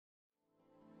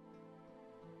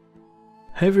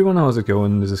Hey everyone, how's it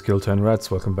going? This is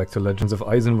Kill10Rats. Welcome back to Legends of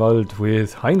Eisenwald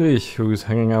with Heinrich, who's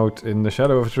hanging out in the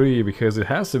shadow of a tree because it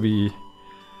has to be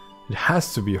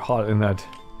hot in that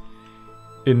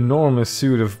enormous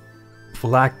suit of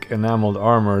black enameled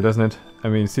armor, doesn't it? I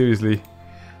mean, seriously,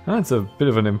 that's a bit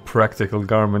of an impractical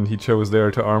garment he chose there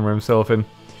to armor himself in.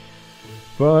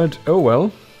 But oh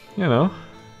well, you know,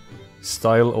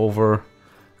 style over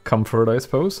comfort, I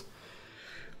suppose.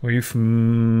 We've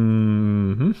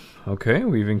okay,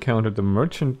 we've encountered the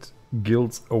Merchant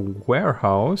Guild's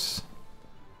warehouse.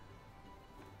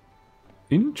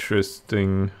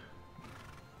 Interesting.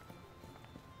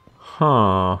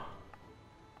 Huh.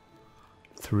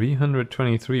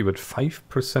 323, but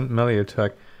 5% melee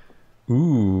attack.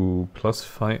 Ooh, plus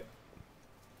 5. I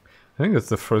think that's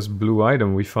the first blue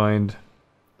item we find.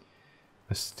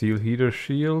 A steel heater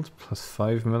shield, plus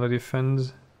 5 melee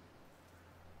defense.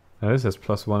 Now this has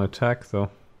plus 1 attack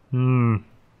though. I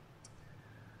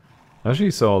actually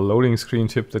saw a loading screen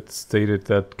tip that stated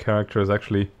that characters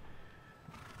actually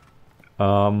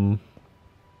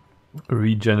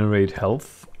regenerate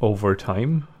health over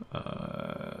time,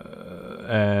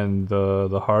 and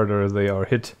the harder they are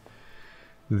hit,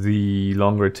 the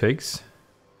longer it takes.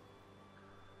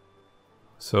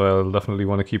 So I'll definitely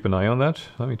want to keep an eye on that.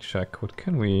 Let me check. What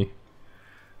can we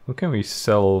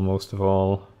sell most of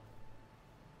all?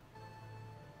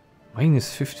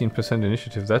 Minus 15%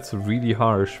 initiative, that's really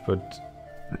harsh, but...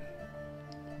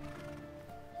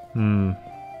 Okay, I'm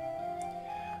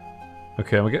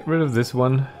gonna get rid of this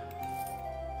one.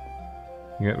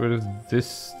 Get rid of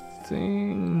this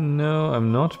thing? No,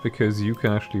 I'm not, because you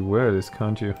can actually wear this,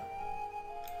 can't you?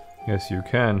 Yes, you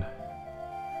can.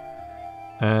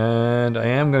 And I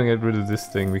am gonna get rid of this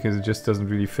thing, because it just doesn't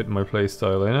really fit my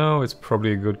playstyle. I know, it's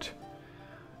probably a good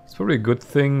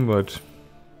thing, but...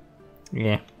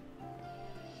 yeah.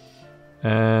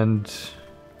 And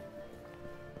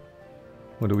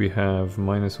what do we have?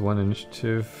 Minus 1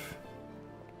 initiative.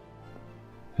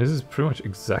 This is pretty much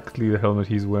exactly the helmet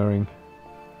he's wearing.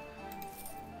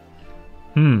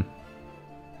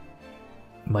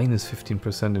 Minus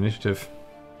 15% initiative.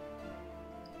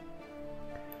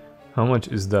 How much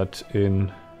is that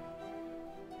in?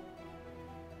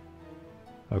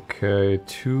 Okay,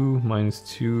 2 minus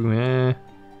 2.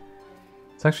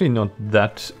 It's actually not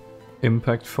that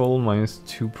impactful. Minus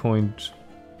 2 point...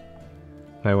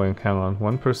 I went, come on,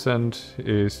 1%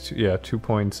 is, yeah, 2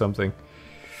 point something.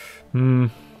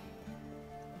 Get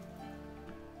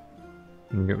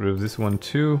rid of this one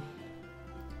too.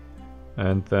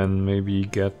 And then maybe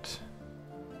get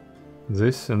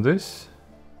this and this.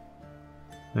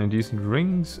 And decent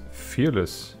rings.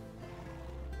 Fearless.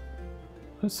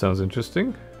 That sounds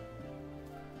interesting.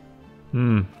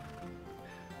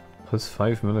 Plus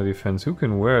 5 melee defense. Who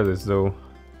can wear this though?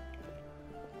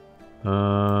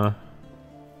 I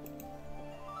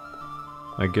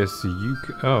guess you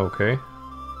can. Oh, okay.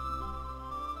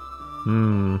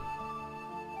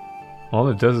 All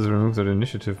it does is remove that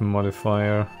initiative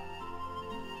modifier.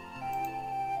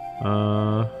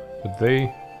 But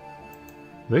they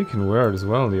can wear it as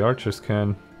well. The archers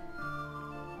can.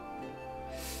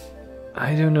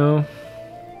 I don't know.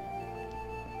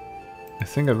 I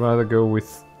think I'd rather go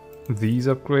with these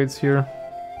upgrades here.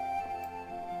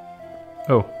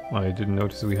 Oh, I didn't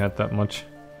notice we had that much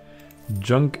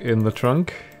junk in the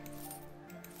trunk.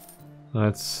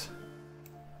 That's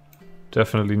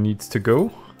definitely needs to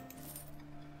go.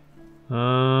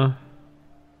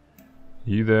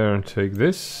 You there and take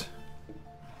this.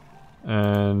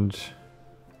 And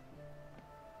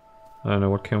I don't know,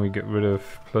 what can we get rid of?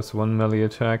 Plus 1 melee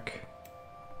attack.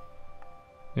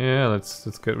 Yeah, let's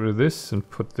get rid of this and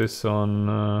put this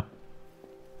on.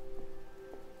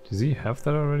 Does he have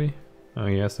that already? Oh,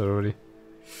 he has that already.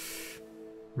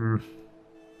 Can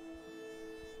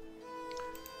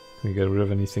we get rid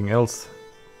of anything else?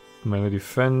 Melee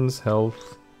defense,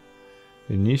 health,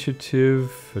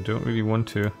 initiative. I don't really want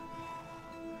to.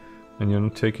 And you're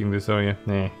not taking this, are you?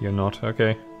 Nah, you're not.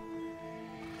 Okay.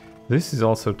 This is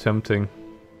also tempting.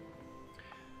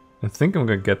 I think I'm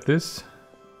gonna get this.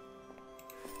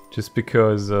 Just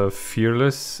because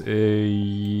fearless,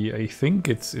 I think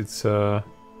it's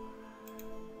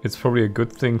probably a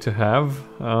good thing to have.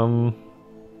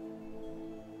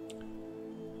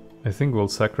 I think we'll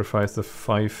sacrifice the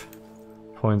 5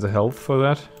 points of health for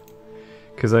that.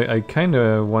 Because I kind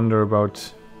of wonder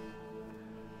about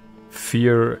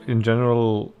fear in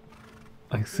general.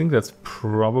 I think that's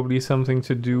probably something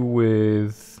to do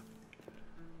with...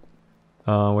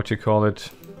 what you call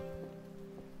it?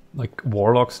 Like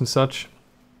warlocks and such.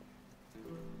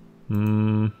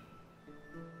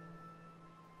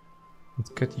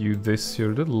 Let's get you this.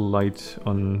 You're a little light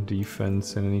on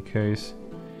defense in any case.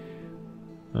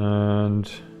 And...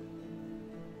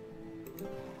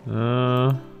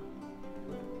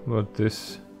 what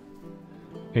this?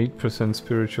 8%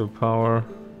 spiritual power.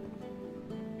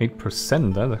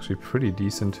 8%? That's actually pretty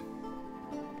decent.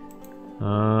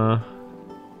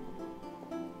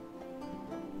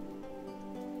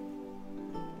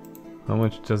 How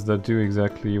much does that do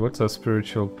exactly? What's our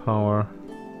spiritual power?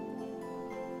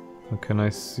 How can I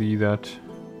see that?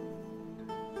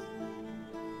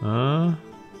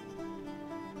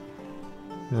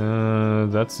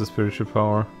 That's the spiritual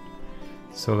power.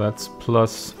 So that's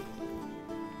plus...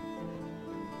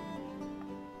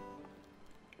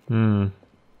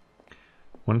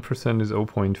 1% is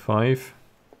 0.5.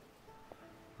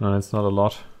 It's not a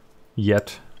lot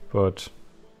yet, but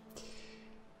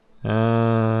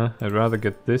I'd rather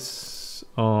get this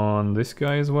on this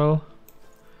guy as well,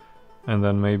 and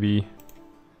then maybe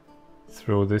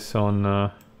throw this on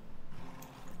a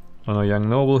young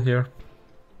noble here,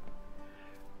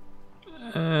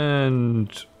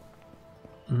 and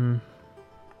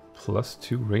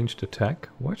 +2 ranged attack.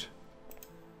 What?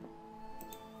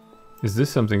 Is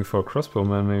this something for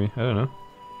crossbowman maybe? I don't know.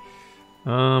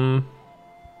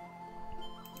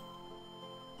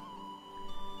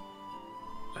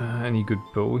 Any good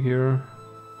bow here?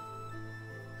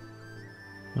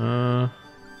 What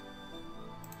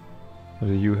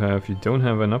do you have? You don't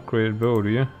have an upgraded bow, do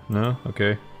you? No?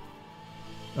 Okay.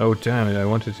 Oh damn it, I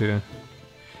wanted to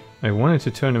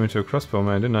turn him into a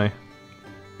crossbowman, didn't I?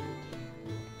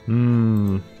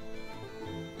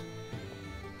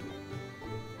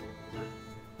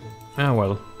 Ah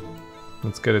well,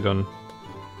 let's get it on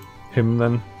him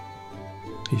then.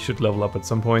 He should level up at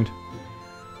some point.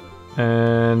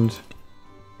 And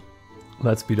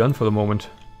let's be done for the moment.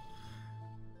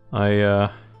 I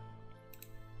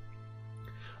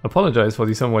apologize for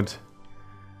the somewhat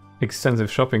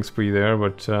extensive shopping spree there,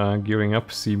 but gearing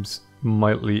up seems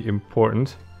mildly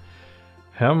important.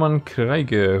 Hermann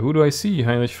Kreige, who do I see?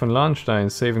 Heinrich von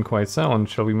Lahnstein, safe and quite sound.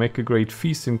 Shall we make a great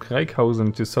feast in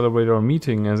Kreighausen to celebrate our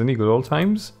meeting as in the good old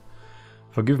times?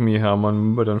 Forgive me,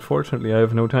 Hermann, but unfortunately I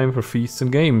have no time for feasts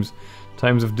and games.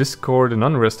 Times of discord and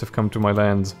unrest have come to my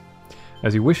lands.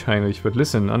 As you wish, Heinrich, but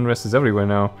listen, unrest is everywhere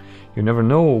now. You never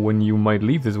know when you might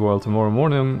leave this world tomorrow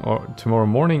morning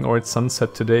or at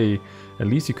sunset today. At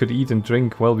least you could eat and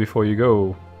drink well before you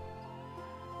go.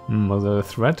 Was that a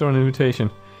threat or an invitation?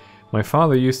 My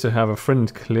father used to have a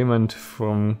friend, Clement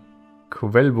from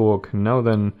Kovelburg. Now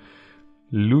then,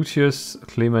 Lucius,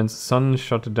 Clement's son,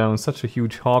 shot down such a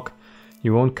huge hawk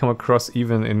you won't come across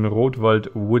even in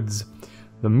Rotwald woods.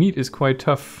 The meat is quite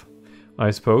tough,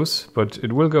 I suppose, but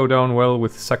it will go down well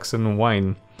with Saxon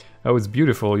wine. Oh, it's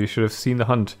beautiful. You should have seen the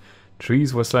hunt.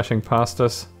 Trees were slashing past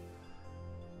us.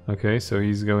 Okay, so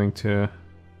he's going to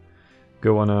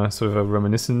go on a sort of a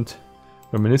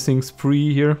reminiscing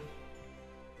spree here.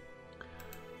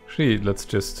 Actually, let's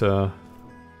just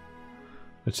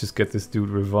get this dude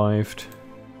revived.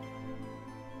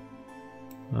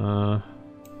 Oh,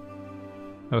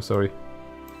 sorry.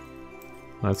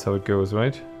 That's how it goes,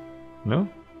 right? No?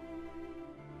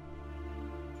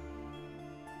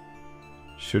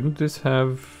 Shouldn't this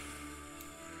have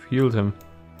healed him?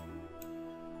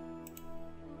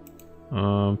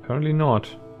 Apparently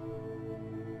not.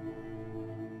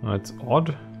 That's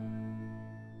odd.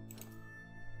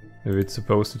 If it's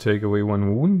supposed to take away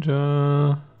 1 wound,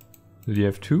 did he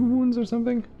have 2 wounds or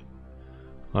something?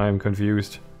 I am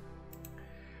confused.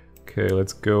 Okay,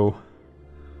 let's go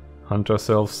hunt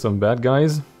ourselves some bad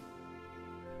guys.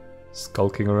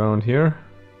 Skulking around here.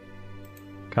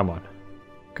 Come on.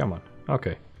 Come on.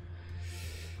 Okay.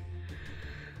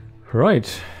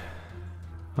 Right.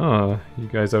 Oh, you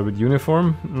guys are with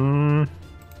uniform.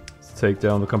 Let's take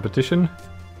down the competition.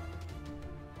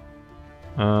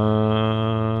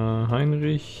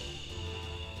 Heinrich.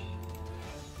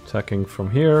 Attacking from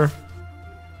here.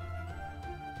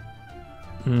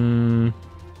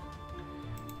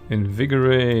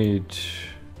 Invigorate.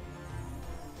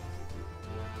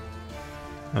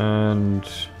 And...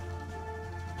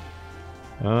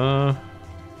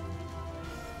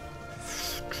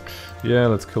 yeah,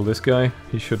 let's kill this guy.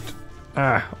 He should...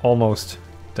 Ah, almost.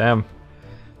 Damn.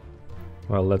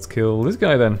 Well, let's kill this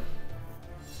guy then.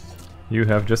 You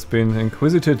have just been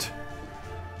inquisited.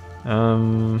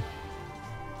 Can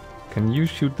you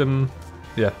shoot them?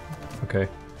 Yeah, okay.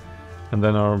 And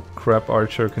then our crap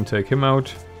archer can take him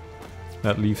out.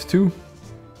 That leaves 2.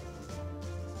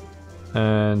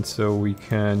 And so we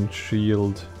can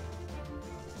shield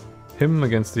him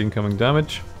against the incoming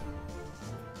damage.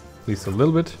 At least a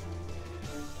little bit.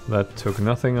 That took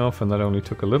nothing off, and that only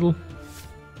took a little.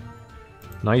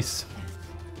 Nice.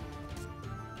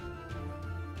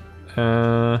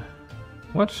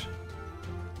 What?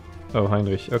 Oh,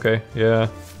 Heinrich. Okay, yeah.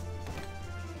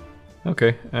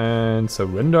 Okay, and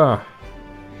surrender.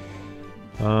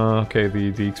 Okay,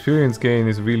 the experience gain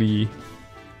is really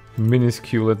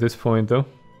minuscule at this point, though.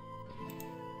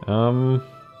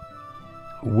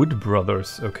 Wood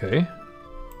Brothers. Okay.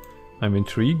 I'm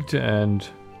intrigued and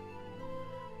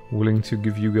willing to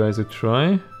give you guys a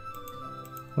try.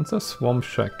 What's a swamp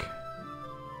shack?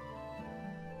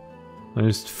 I'm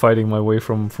just fighting my way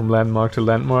from landmark to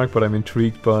landmark, but I'm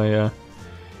intrigued by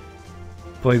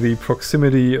the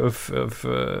proximity of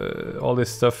all this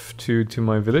stuff to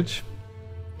my village.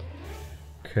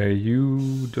 Okay,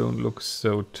 you don't look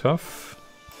so tough.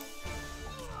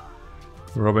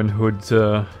 Robin Hood's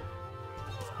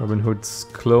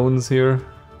clones here.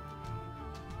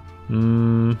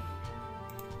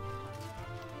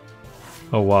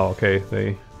 Oh wow,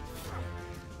 okay,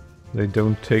 they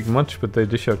don't take much, but they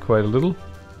dish out quite a little.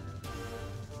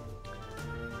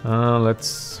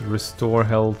 Let's restore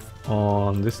health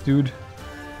on this dude.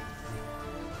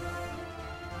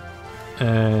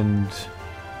 And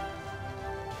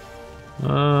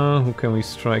who can we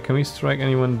strike? Can we strike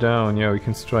anyone down? Yeah, we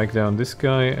can strike down this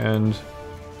guy, and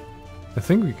I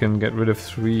think we can get rid of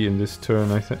 3 in this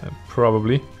turn, I think,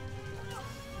 probably.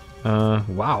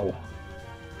 Wow.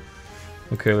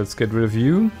 Okay, let's get rid of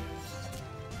you.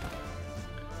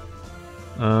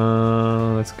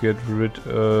 Let's get rid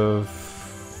of...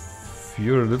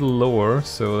 You're a little lower,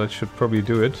 so that should probably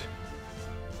do it.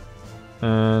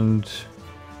 And...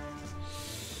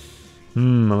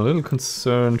 I'm a little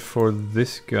concerned for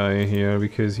this guy here,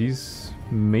 because he's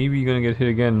maybe gonna get hit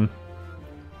again.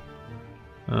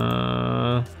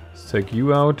 Let's take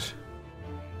you out.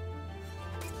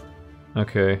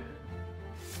 Okay.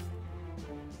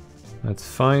 That's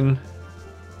fine.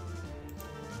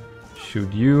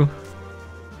 Shoot you.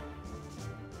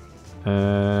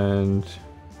 And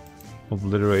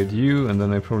obliterate you, and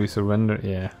then I probably surrender.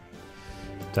 Yeah.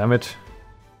 Damn it.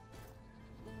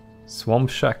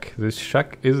 Swamp Shack. This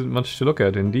shack isn't much to look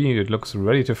at. Indeed, it looks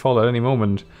ready to fall at any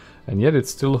moment. And yet it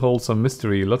still holds some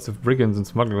mystery. Lots of brigands and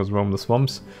smugglers roam the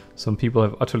swamps. Some people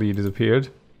have utterly disappeared.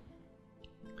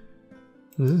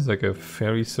 This is like a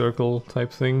fairy circle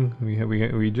type thing.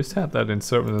 We just had that in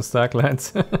Serpent and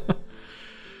Darklands.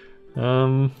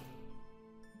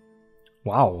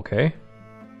 Wow, okay.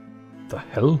 The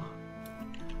hell?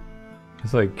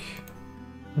 It's like...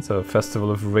 That's a festival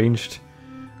of ranged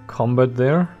combat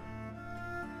there.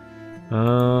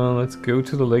 Let's go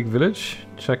to the lake village.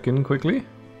 Check in quickly.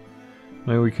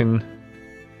 Maybe we can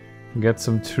get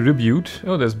some tribute.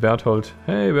 Oh, there's Berthold.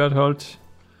 Hey, Berthold.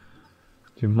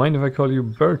 Do you mind if I call you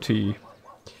Bertie?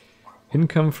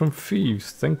 Income from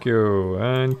thieves. Thank you.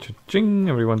 And cha-ching,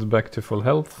 everyone's back to full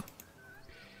health.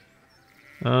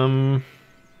 No,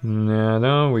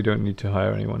 we don't need to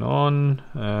hire anyone on.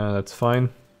 That's fine.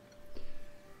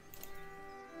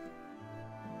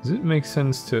 Does it make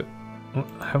sense to...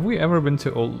 Have we ever been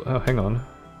to old... Oh, hang on.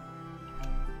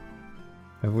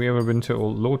 Have we ever been to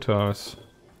old Lothar's?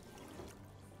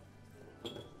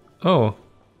 Oh.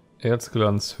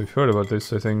 Erzglanz. We've heard about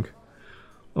this, I think.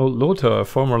 Old Lothar, a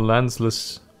former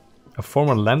landless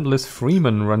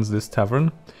freeman, runs this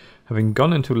tavern. Having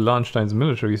gone into Lahnstein's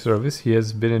military service, he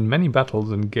has been in many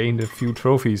battles and gained a few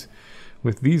trophies.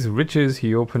 With these riches,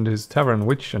 he opened his tavern,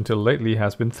 which until lately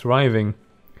has been thriving.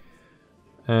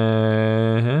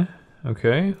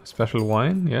 Okay, special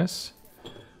wine, yes.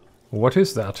 What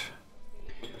is that?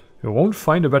 You won't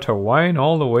find a better wine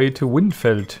all the way to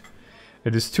Windfeld.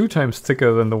 It is 2 times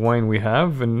thicker than the wine we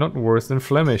have, and not worse than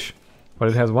Flemish. But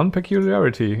it has one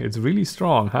peculiarity. It's really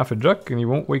strong. Half a jug, and you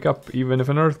won't wake up even if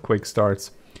an earthquake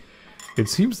starts. It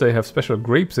seems they have special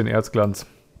grapes in Erzglanz.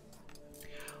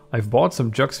 I've bought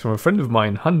some jugs from a friend of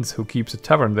mine, Hans, who keeps a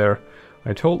tavern there.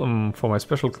 I hold them for my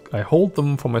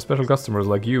special customers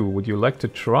like you. Would you like to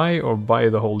try or buy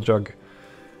the whole jug?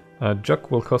 A jug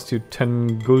will cost you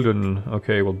 10 gulden.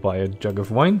 Okay, we'll buy a jug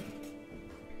of wine.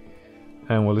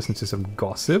 And we'll listen to some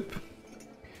gossip.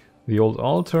 The old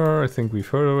altar, I think we've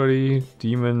heard already.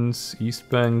 Demons, East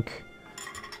Bank.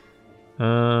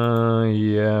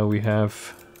 Yeah, we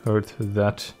have heard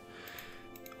that.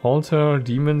 Altar,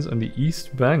 demons, and the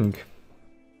East Bank.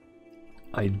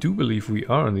 I do believe we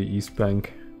are on the East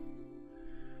Bank.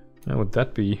 How would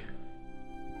that be?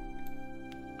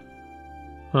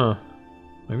 Huh.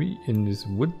 Maybe in this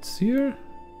woods here?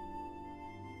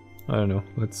 I don't know.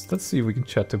 Let's see if we can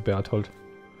chat to Berthold.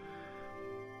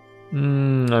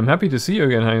 I'm happy to see you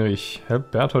again, Heinrich.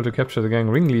 Help Berthold to capture the gang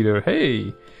ringleader.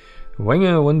 Hey!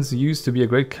 Wenger once used to be a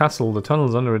great castle. The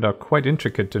tunnels under it are quite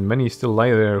intricate and many still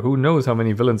lie there. Who knows how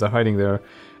many villains are hiding there.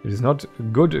 It is not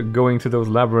good going to those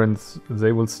labyrinths.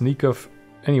 They will sneak off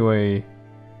anyway.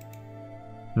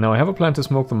 Now I have a plan to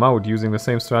smoke them out using the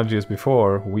same strategy as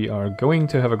before. We are going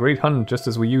to have a great hunt just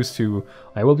as we used to.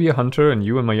 I will be a hunter and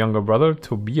you and my younger brother,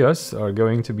 Tobias, are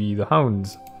going to be the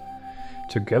hounds.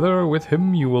 Together with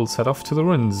him you will set off to the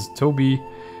ruins. Toby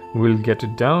will get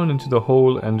down into the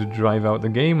hole and drive out the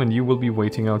game and you will be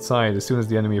waiting outside. As soon as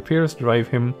the enemy appears, drive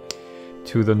him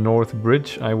to the north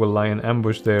bridge. I will lie in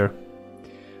ambush there.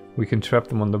 We can trap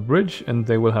them on the bridge and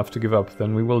they will have to give up.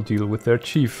 Then we will deal with their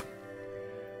chief.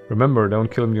 Remember, don't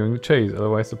kill him during the chase,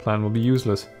 otherwise the plan will be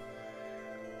useless.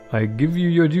 I give you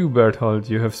your due, Berthold.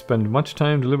 You have spent much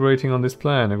time deliberating on this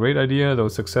plan. A great idea, though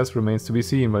success remains to be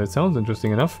seen, but it sounds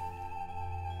interesting enough.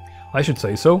 I should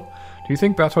say so. Do you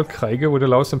think Berthold Krieger would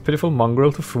allow some pitiful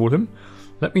mongrel to fool him?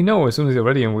 Let me know as soon as you're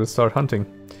ready and we'll start hunting.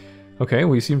 Okay,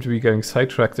 we seem to be getting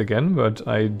sidetracked again, but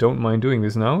I don't mind doing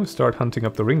this now. Start hunting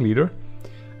up the ringleader.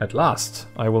 At last,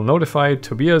 I will notify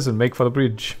Tobias and make for the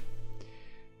bridge.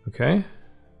 Okay.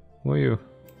 Who are you?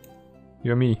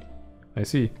 You're me. I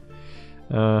see.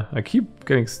 I keep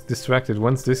getting distracted.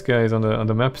 Once this guy is on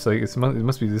the map, it's like it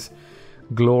must be this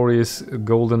glorious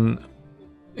golden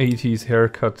 80s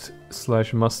haircut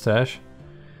 / mustache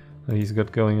that he's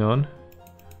got going on.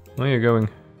 Where are you going?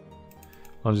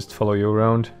 I'll just follow you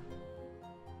around.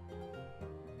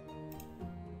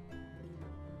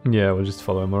 Yeah, we'll just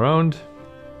follow him around.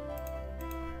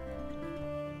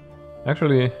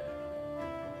 Actually,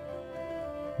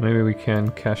 maybe we can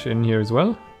cash in here as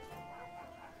well.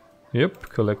 Yep,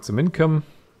 collect some income.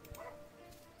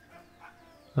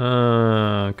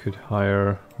 Could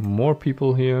hire more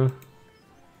people here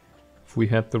if we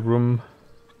had the room.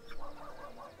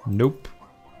 Nope.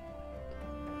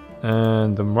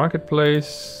 And the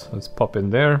marketplace, let's pop in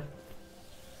there.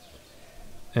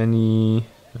 Any...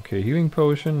 okay, healing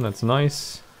potion, that's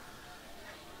nice.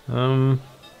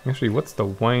 Actually, what's the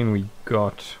wine we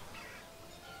got?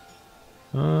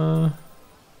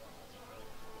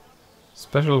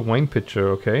 Special wine pitcher,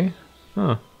 okay.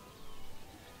 Huh.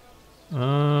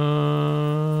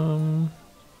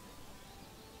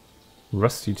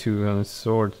 Rusty too on his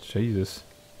sword, Jesus.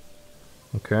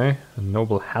 Okay, a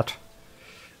noble hat.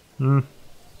 Minus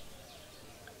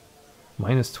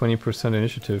 20%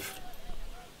 initiative.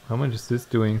 How much is this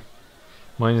doing?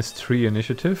 Minus 3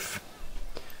 initiative.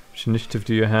 Which initiative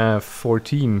do you have?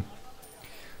 14.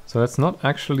 So that's not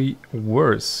actually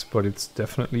worse, but it's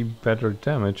definitely better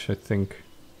damage, I think.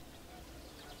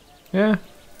 Yeah.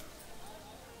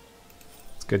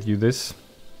 Let's get you this.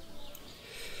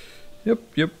 Yep.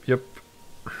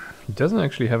 He doesn't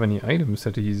actually have any items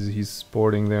that he's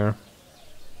sporting there.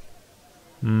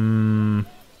 Oh,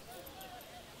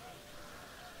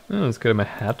 let's get him a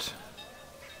hat.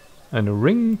 And a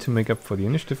ring to make up for the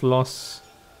initiative loss.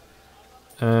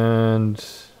 And...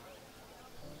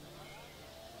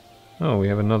 oh, we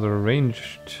have another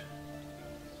ranged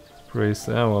brace.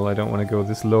 Ah, well, I don't want to go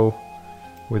this low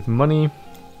with money.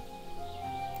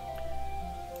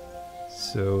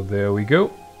 So there we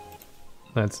go.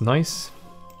 That's nice.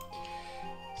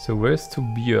 So where's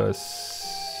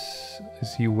Tobias?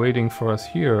 Is he waiting for us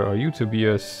here? Are you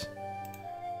Tobias?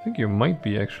 I think you might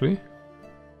be, actually.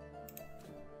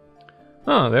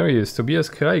 Ah, there he is, Tobias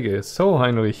Krieger. So,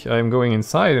 Heinrich, I am going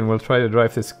inside and will try to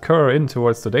drive this cur in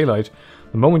towards the daylight.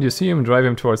 The moment you see him, drive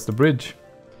him towards the bridge.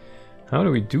 How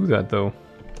do we do that, though?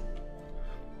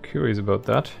 Curious about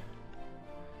that.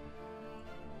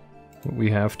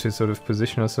 We have to sort of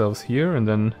position ourselves here and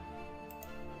then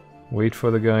wait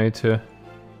for the guy to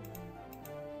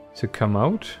come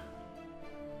out.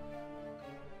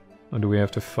 Or do we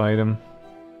have to fight him?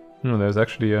 No, there's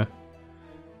actually a...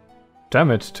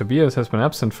 damn it, Tobias has been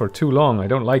absent for too long. I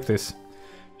don't like this.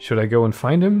 Should I go and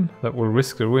find him? That will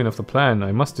risk the ruin of the plan.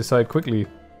 I must decide quickly.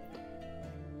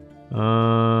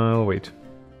 I'll wait.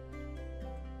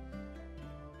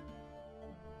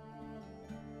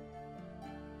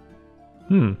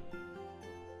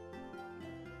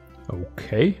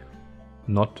 Okay.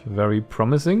 Not very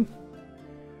promising.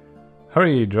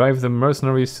 Hurry, drive the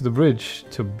mercenaries to the bridge.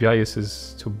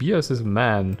 Tobias's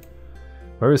man.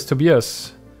 Where is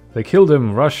Tobias? They killed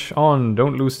him. Rush on.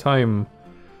 Don't lose time.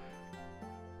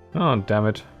 Oh, damn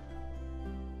it.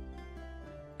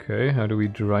 Okay, how do we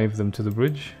drive them to the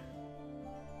bridge?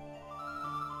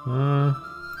 Do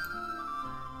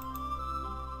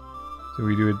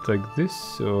we do it like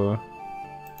this, or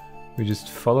we just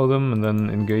follow them and then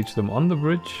engage them on the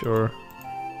bridge, or...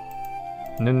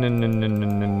 No.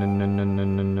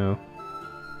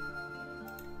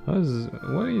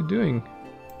 What are you doing?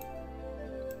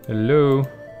 Hello.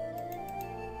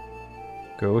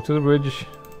 Go to the bridge.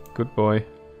 Good boy.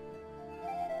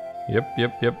 Yep.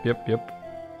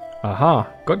 Aha!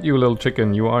 Got you, little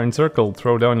chicken. You are encircled.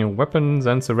 Throw down your weapons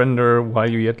and surrender while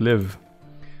you yet live.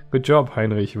 Good job,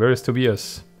 Heinrich. Where is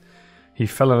Tobias? He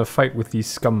fell in a fight with these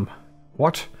scum.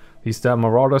 What? These damn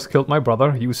marauders killed my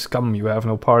brother? You scum, you have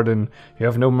no pardon. You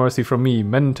have no mercy from me.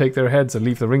 Men, take their heads and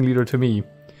leave the ringleader to me.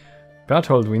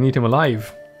 Berthold, we need him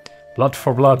alive. Blood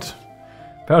for blood.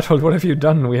 Berthold, what have you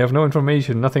done? We have no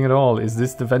information, nothing at all. Is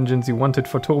this the vengeance you wanted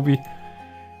for Toby?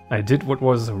 I did what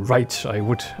was right.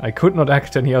 I could not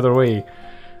act any other way.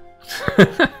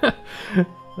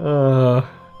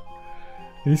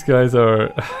 These guys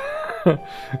are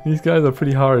these guys are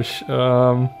pretty harsh.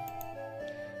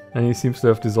 And he seems to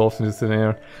have dissolved into thin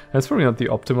air. That's probably not the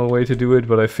optimal way to do it,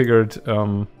 but I figured,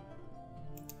 you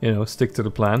know, stick to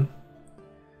the plan.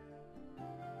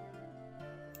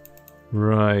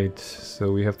 Right,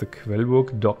 so we have the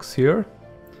Quellburg docks here.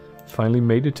 Finally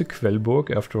made it to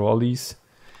Quellburg after all these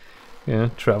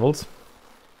travels.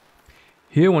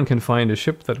 Here one can find a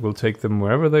ship that will take them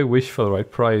wherever they wish for the right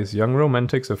price. Young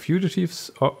romantics or fugitives,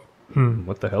 or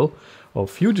what the hell? Or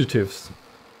fugitives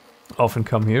often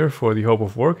come here for the hope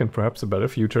of work and perhaps a better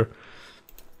future.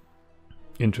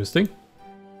 Interesting.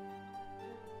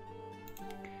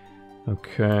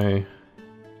 Okay.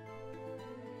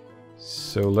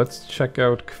 So let's check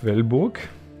out Quellburg.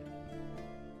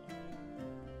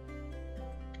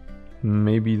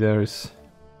 Maybe there's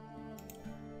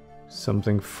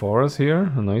something for us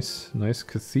here. A nice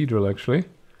cathedral, actually.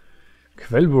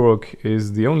 Quellburg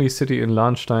is the only city in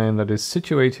Lahnstein that is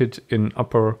situated in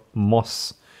Upper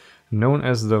Moss. Known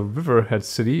as the Riverhead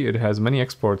City, it has many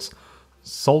exports.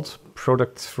 Salt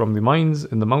products from the mines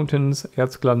in the mountains,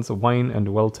 Erzglanz, wine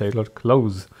and well-tailored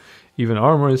clothes. Even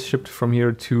armor is shipped from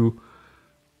here to...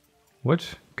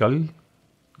 what?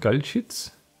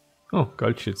 Galchitz? Oh,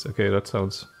 Galchitz. Okay, that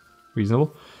sounds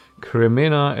reasonable.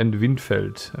 Kremena and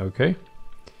Windfeld. Okay.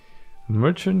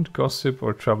 Merchant, gossip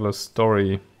or traveler's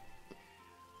story.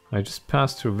 I just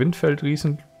passed through Windfeld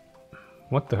recently.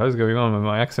 What the hell is going on with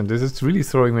my accent? This is really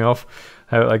throwing me off.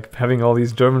 Like having all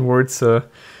these German words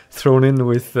thrown in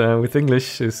with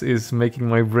English is making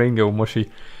my brain go mushy.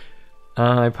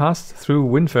 I passed through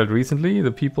Windfeld recently.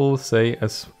 The people say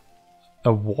as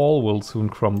a wall will soon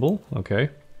crumble. Okay.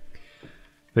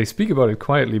 They speak about it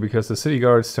quietly because the city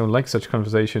guards don't like such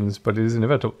conversations, but it is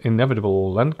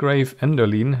inevitable. Landgrave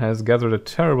Enderlin has gathered a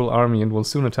terrible army and will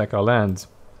soon attack our lands.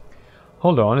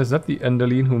 Hold on, is that the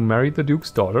Enderlin who married the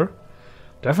Duke's daughter?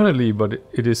 Definitely, but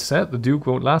it is said the Duke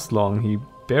won't last long. He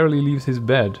barely leaves his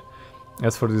bed.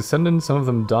 As for the descendants, some of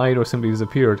them died or simply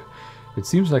disappeared. It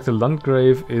seems like the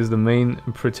Landgrave is the main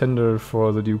pretender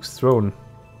for the Duke's throne.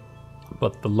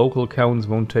 But the local counts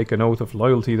won't take an oath of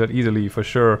loyalty that easily, for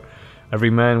sure. Every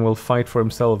man will fight for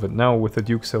himself, and now with the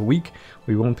Duke so weak,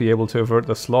 we won't be able to avert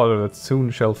the slaughter that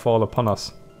soon shall fall upon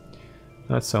us.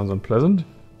 That sounds unpleasant.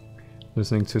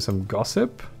 Listening to some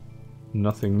gossip.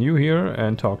 Nothing new here,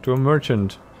 and talk to a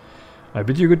merchant. I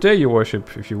bid you good day, your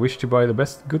worship. If you wish to buy the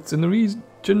best goods in the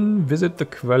region, visit the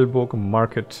Quellburg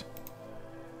market.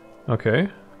 Okay.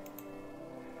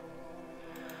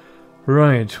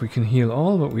 Right, we can heal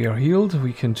all, but we are healed.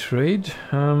 We can trade.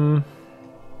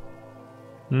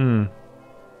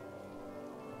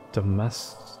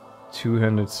 Damask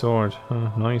two-handed sword.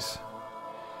 Nice.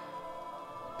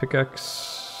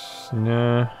 Pickaxe.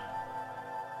 Nah.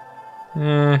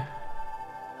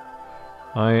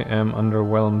 I am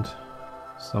underwhelmed.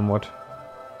 Somewhat.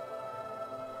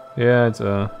 Yeah, it's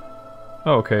oh,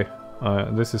 okay.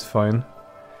 This is fine.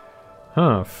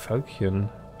 Huh, Falchion.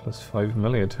 Plus 5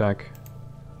 melee attack.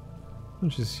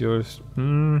 Which is yours?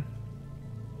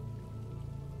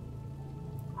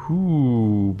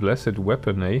 Ooh, blessed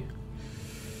weapon, eh?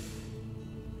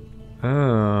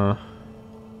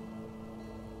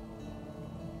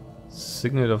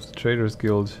 Signet of the Traders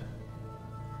Guild.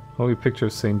 Holy picture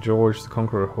of St. George the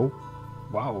Conqueror. Oh,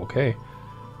 wow, okay.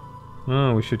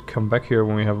 Oh, we should come back here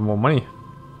when we have more money.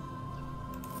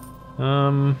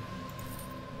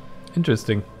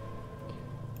 Interesting.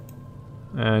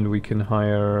 And we can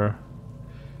hire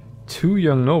 2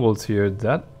 young nobles here.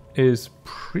 That is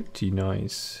pretty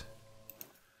nice.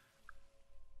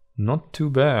 Not too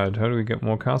bad. How do we get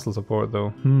more castle support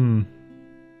though?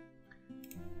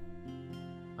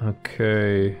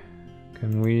 Okay.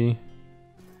 Can we...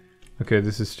 Okay,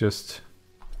 this is just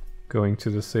going to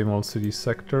the same old city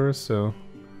sector, so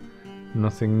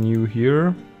nothing new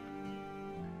here.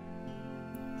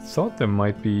 Thought there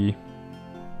might be...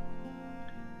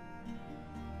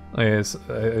 Yes,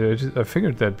 I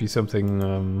figured that'd be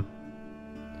something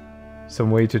some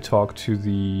way to talk to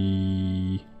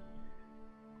the...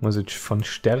 Was it von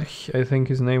Sterch, I think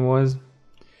his name was?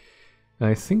 And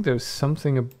I think there's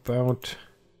something about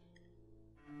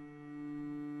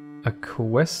a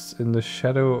quest in the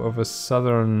shadow of a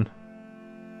southern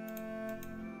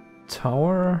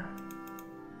tower?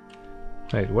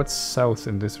 Wait, what's south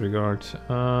in this regard?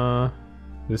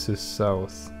 This is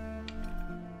south.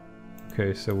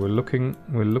 Okay, so we're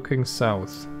looking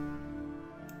south.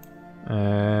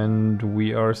 And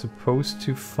we are supposed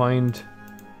to find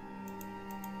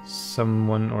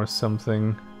someone or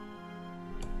something.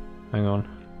 Hang on.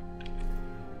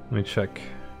 Let me check.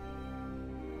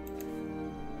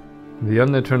 The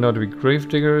undead turned out to be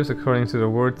gravediggers. According to their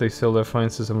word, they sell their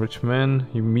finds to some rich man.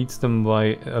 He meets them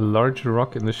by a large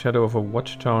rock in the shadow of a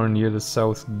watchtower near the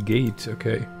south gate.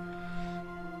 Okay.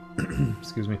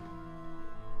 Excuse me.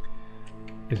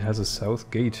 It has a south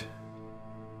gate.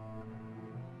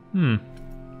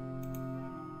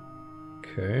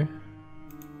 Okay.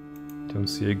 Don't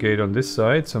see a gate on this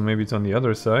side, so maybe it's on the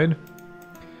other side.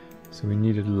 So we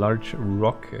need a large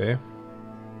rock, eh?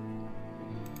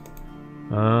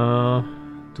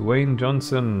 Dwayne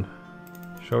Johnson,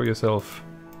 show yourself.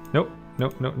 No,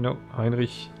 no, no, no,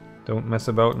 Heinrich, don't mess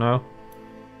about now.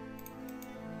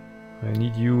 I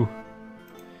need you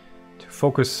to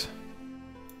focus.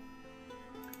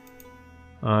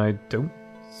 I don't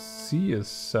see a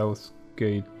south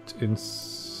gate in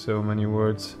so many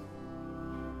words.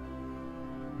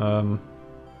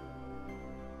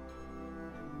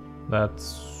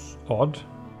 That's odd.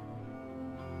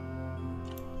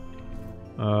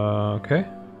 Okay.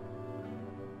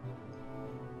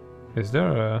 Is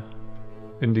there a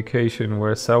indication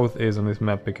where south is on this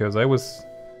map? Because I was...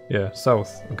 yeah,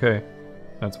 south. Okay.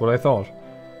 That's what I thought.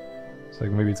 It's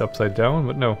like maybe it's upside down,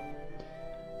 but no.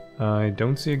 I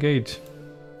don't see a gate.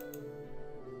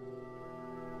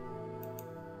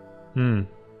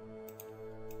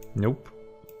 Nope.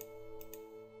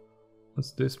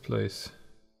 What's this place?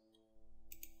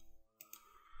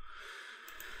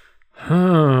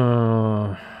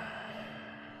 I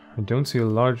don't see a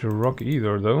larger rock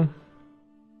either, though.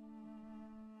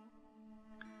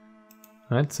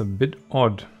 That's a bit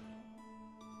odd.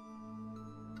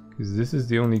 Because this is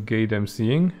the only gate I'm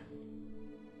seeing.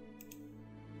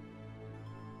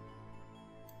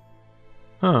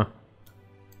 Huh.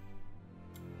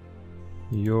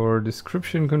 Your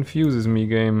description confuses me,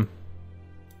 game.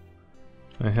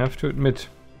 I have to admit.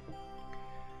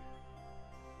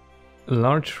 A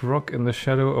large rock in the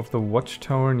shadow of the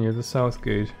watchtower near the south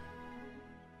gate.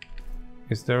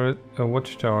 Is there a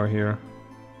watchtower here?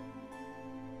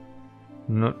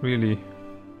 Not really.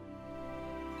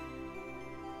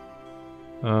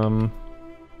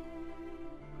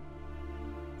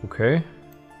 Okay.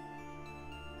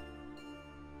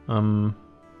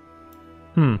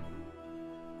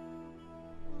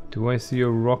 Do I see a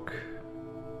rock?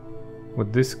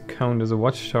 Would this count as a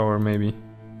watchtower, maybe?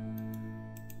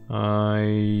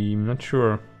 I'm not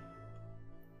sure.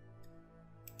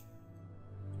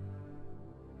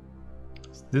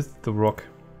 Is this the rock?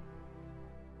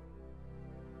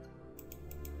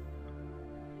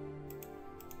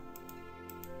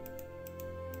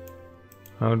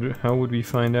 How would we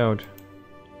find out?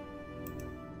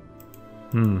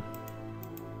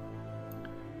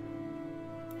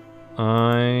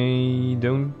 I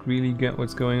don't really get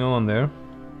what's going on there,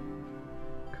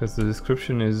 because the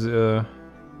description is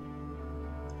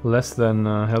less than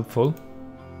helpful.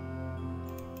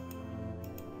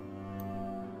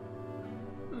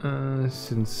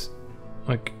 Since,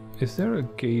 like, is there a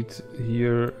gate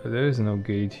here? There is no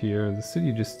gate here. The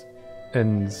city just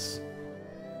ends.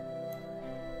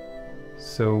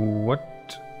 So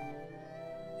what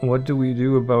do we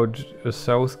do about a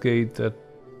south gate that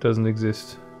doesn't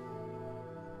exist?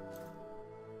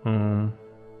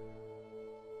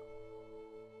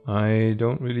 I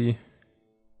don't really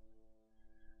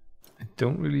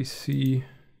see.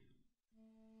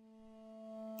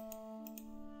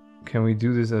 Can we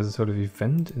do this as a sort of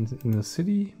event in the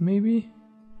city, maybe?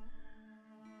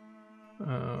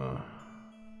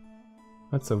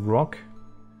 That's a rock.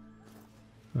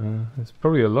 There's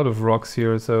probably a lot of rocks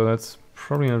here, so that's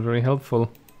probably not very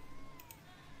helpful.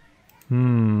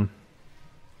 Well,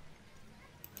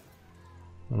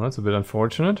 that's a bit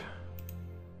unfortunate.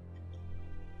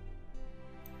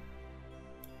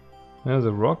 There's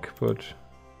a rock, but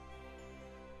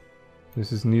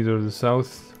this is neither the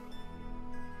south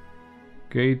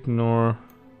gate nor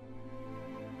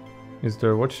is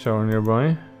there a watchtower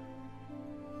nearby.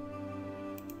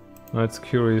 That's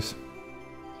curious.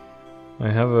 I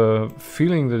have a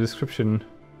feeling the description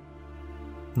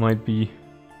might be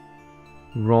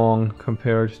wrong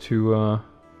compared to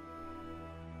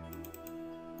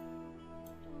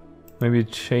maybe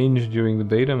it changed during the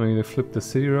beta, maybe they flipped the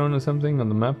city around or something on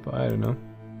the map, I don't know.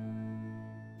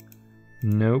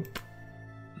 Nope.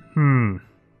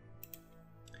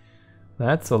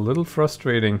 That's a little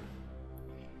frustrating.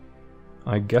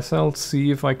 I guess I'll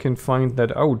see if I can find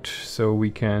that out so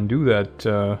we can do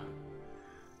that.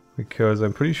 Because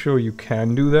I'm pretty sure you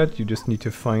can do that, you just need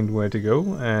to find where to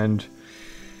go, and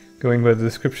going by the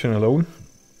description alone,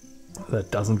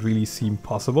 that doesn't really seem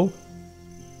possible.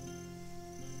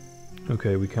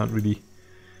 Okay, we can't really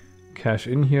cash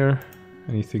in here.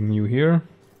 Anything new here?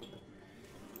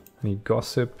 Any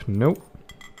gossip? Nope.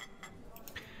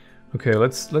 Okay,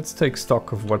 let's take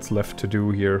stock of what's left to do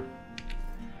here.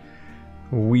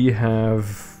 We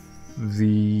have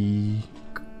the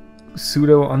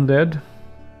pseudo undead.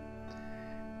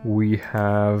 We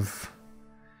have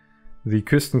the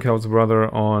Küstenkauf's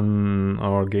brother on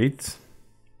our gates.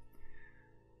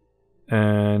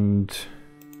 And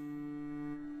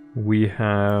we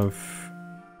have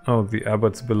the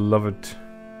abbot's beloved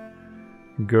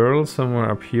girl somewhere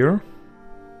up here.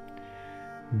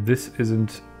 This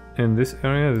isn't in this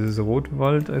area, this is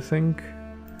Rotwald, I think.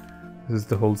 This is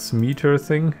the whole Smeeter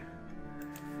thing.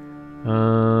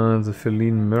 The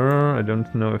Feline mirror, I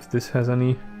don't know if this has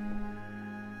any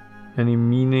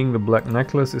meaning. The black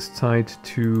necklace is tied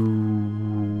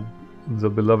to the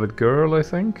beloved girl, I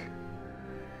think.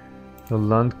 The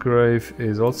Landgrave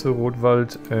is also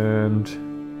Rotwald, and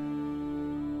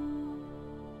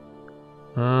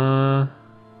oh,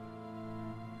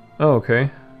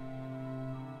 okay.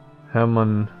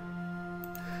 Hermann.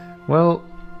 Well,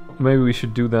 maybe we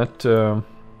should do that.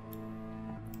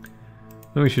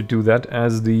 Maybe we should do that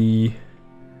as the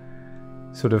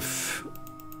sort of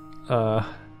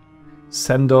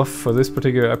send-off for this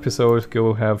particular episode.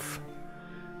 Go have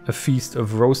a feast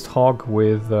of roast hog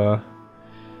with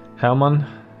Hermann.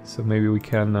 So maybe we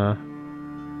can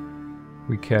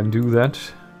do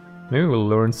that. Maybe we'll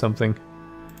learn something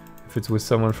if it's with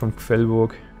someone from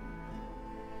Kveldburg.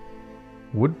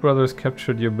 Wood Brothers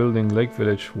captured your building, Lake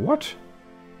Village. What?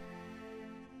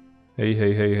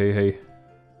 Hey.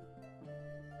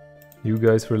 You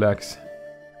guys relax.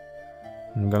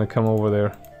 I'm gonna come over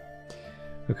there.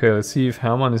 Okay, let's see if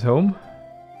Hermann is home.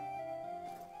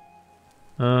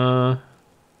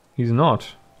 He's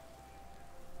not.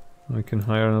 I can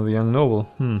hire another young noble.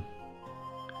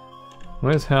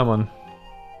 Where's Hermann?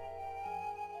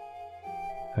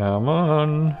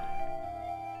 Hermann!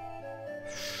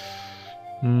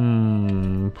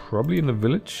 Probably in the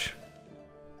village.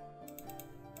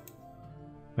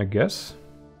 I guess.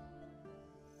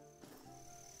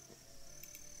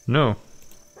 No.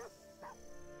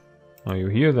 Are you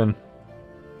here then?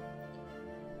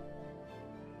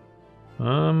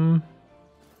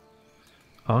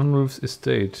 Arnulf's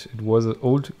estate. It was an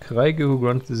old Kreige who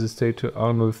granted this estate to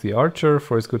Arnulf the Archer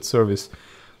for his good service.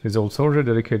 This old soldier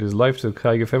dedicated his life to the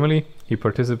Kreige family. He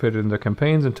participated in their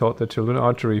campaigns and taught their children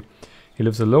archery. He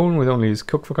lives alone with only his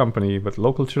cook for company, but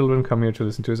local children come here to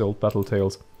listen to his old battle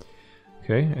tales.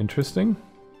 Okay, interesting.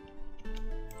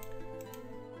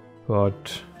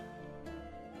 But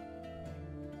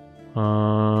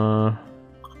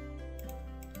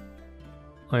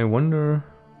I wonder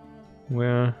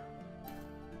where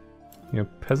your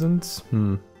peasants?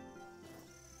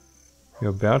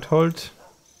 Your Berthold.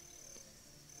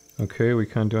 Okay, we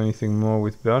can't do anything more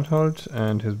with Berthold,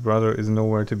 and his brother is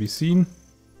nowhere to be seen.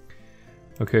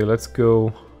 Okay, let's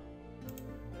go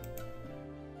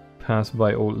pass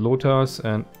by old Lothars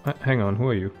and... hang on, who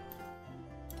are you?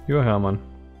 You're Hermann.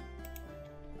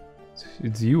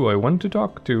 It's you I want to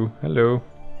talk to. Hello.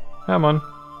 Hermann.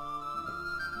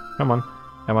 Hermann.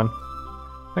 Hermann.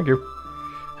 Thank you.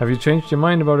 Have you changed your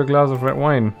mind about a glass of red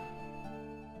wine?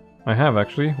 I have,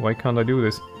 actually. Why can't I do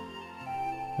this?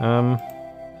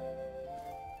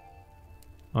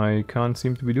 I can't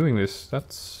seem to be doing this.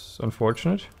 That's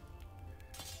unfortunate.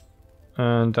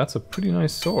 And that's a pretty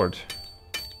nice sword.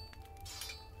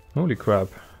 Holy crap.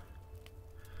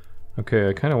 Okay,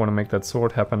 I kind of want to make that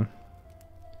sword happen.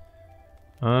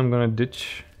 I'm gonna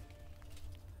ditch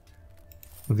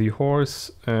the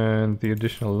horse and the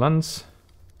additional lance.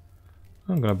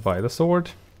 I'm gonna buy the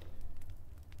sword.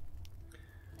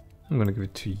 I'm gonna give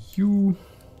it to you.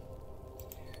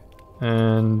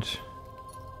 And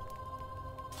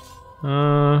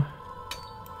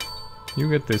you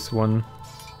get this one.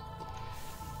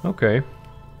 Okay.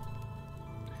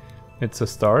 It's a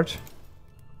start.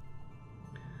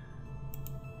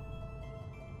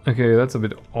 Okay, that's a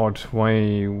bit odd. Why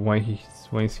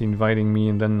is he inviting me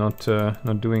and then not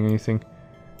doing anything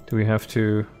Do we have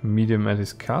to meet him at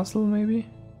his castle, maybe?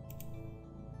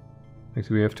 Like,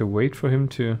 do we have to wait for him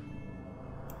to...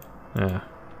 Ah,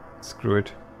 screw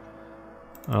it.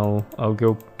 I'll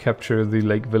go capture the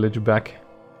lake village back.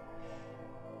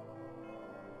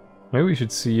 Maybe we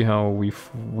should see how we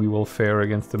will fare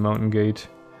against the Mountain Gate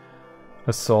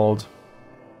assault.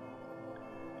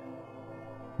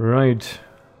 Right,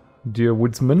 dear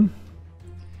woodsman.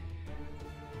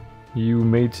 You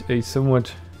made a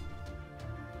somewhat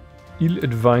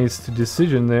ill-advised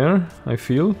decision there, I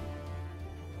feel.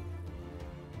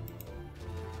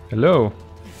 Hello.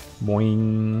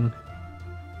 Boing.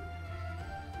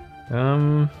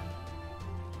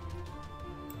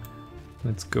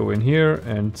 Let's go in here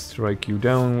and strike you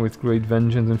down with great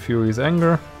vengeance and furious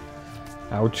anger.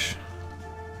 Ouch.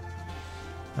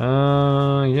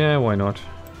 Yeah, why not?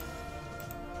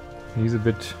 He's a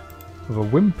bit of a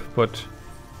wimp, but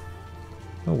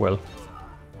oh well.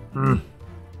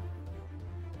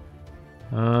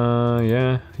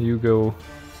 Yeah, you go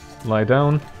lie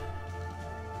down.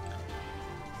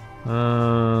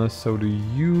 So do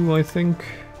you, I think.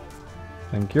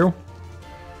 Thank you.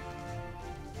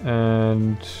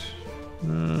 And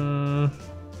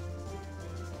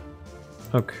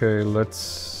okay,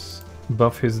 let's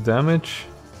buff his damage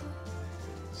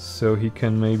so he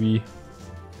can maybe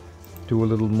do a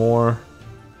little more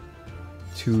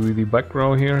to the back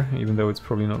row here, even though it's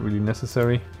probably not really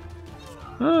necessary.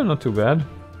 Not too bad.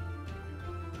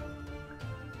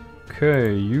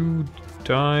 Okay, you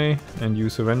die and you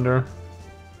surrender.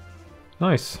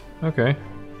 Nice, okay.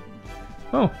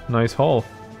 Oh, nice haul.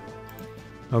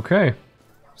 Okay,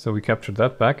 so we captured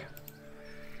that back.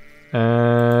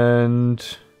 And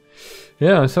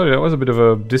yeah, sorry, that was a bit of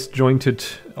a disjointed,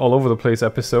 all over the place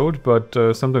episode, but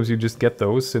sometimes you just get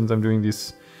those since I'm doing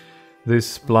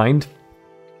this blind.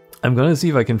 I'm gonna see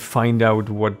if I can find out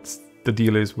what the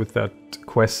deal is with that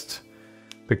quest,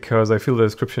 because I feel the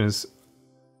description is...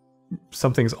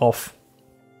 something's off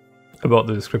about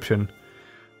the description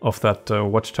of that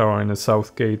watchtower in the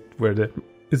south gate, where there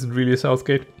isn't really a south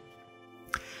gate.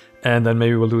 And then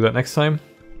maybe we'll do that next time.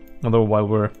 Although while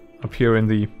we're up here in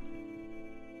the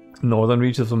northern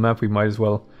reaches of the map, we might as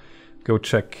well go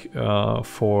check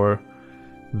for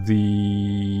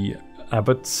the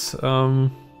abbot's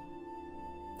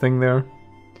thing there.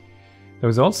 There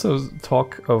was also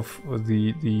talk of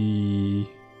the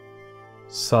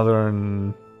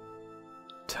southern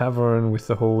tavern with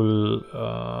the whole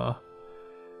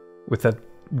with that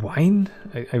wine.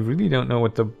 I really don't know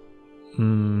what the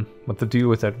deal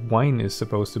with that wine is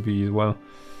supposed to be as well.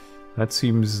 That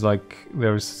seems like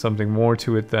there's something more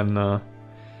to it than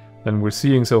we're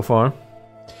seeing so far.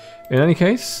 In any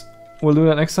case, we'll do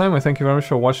that next time. I thank you very much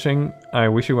for watching. I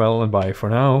wish you well and bye for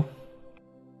now.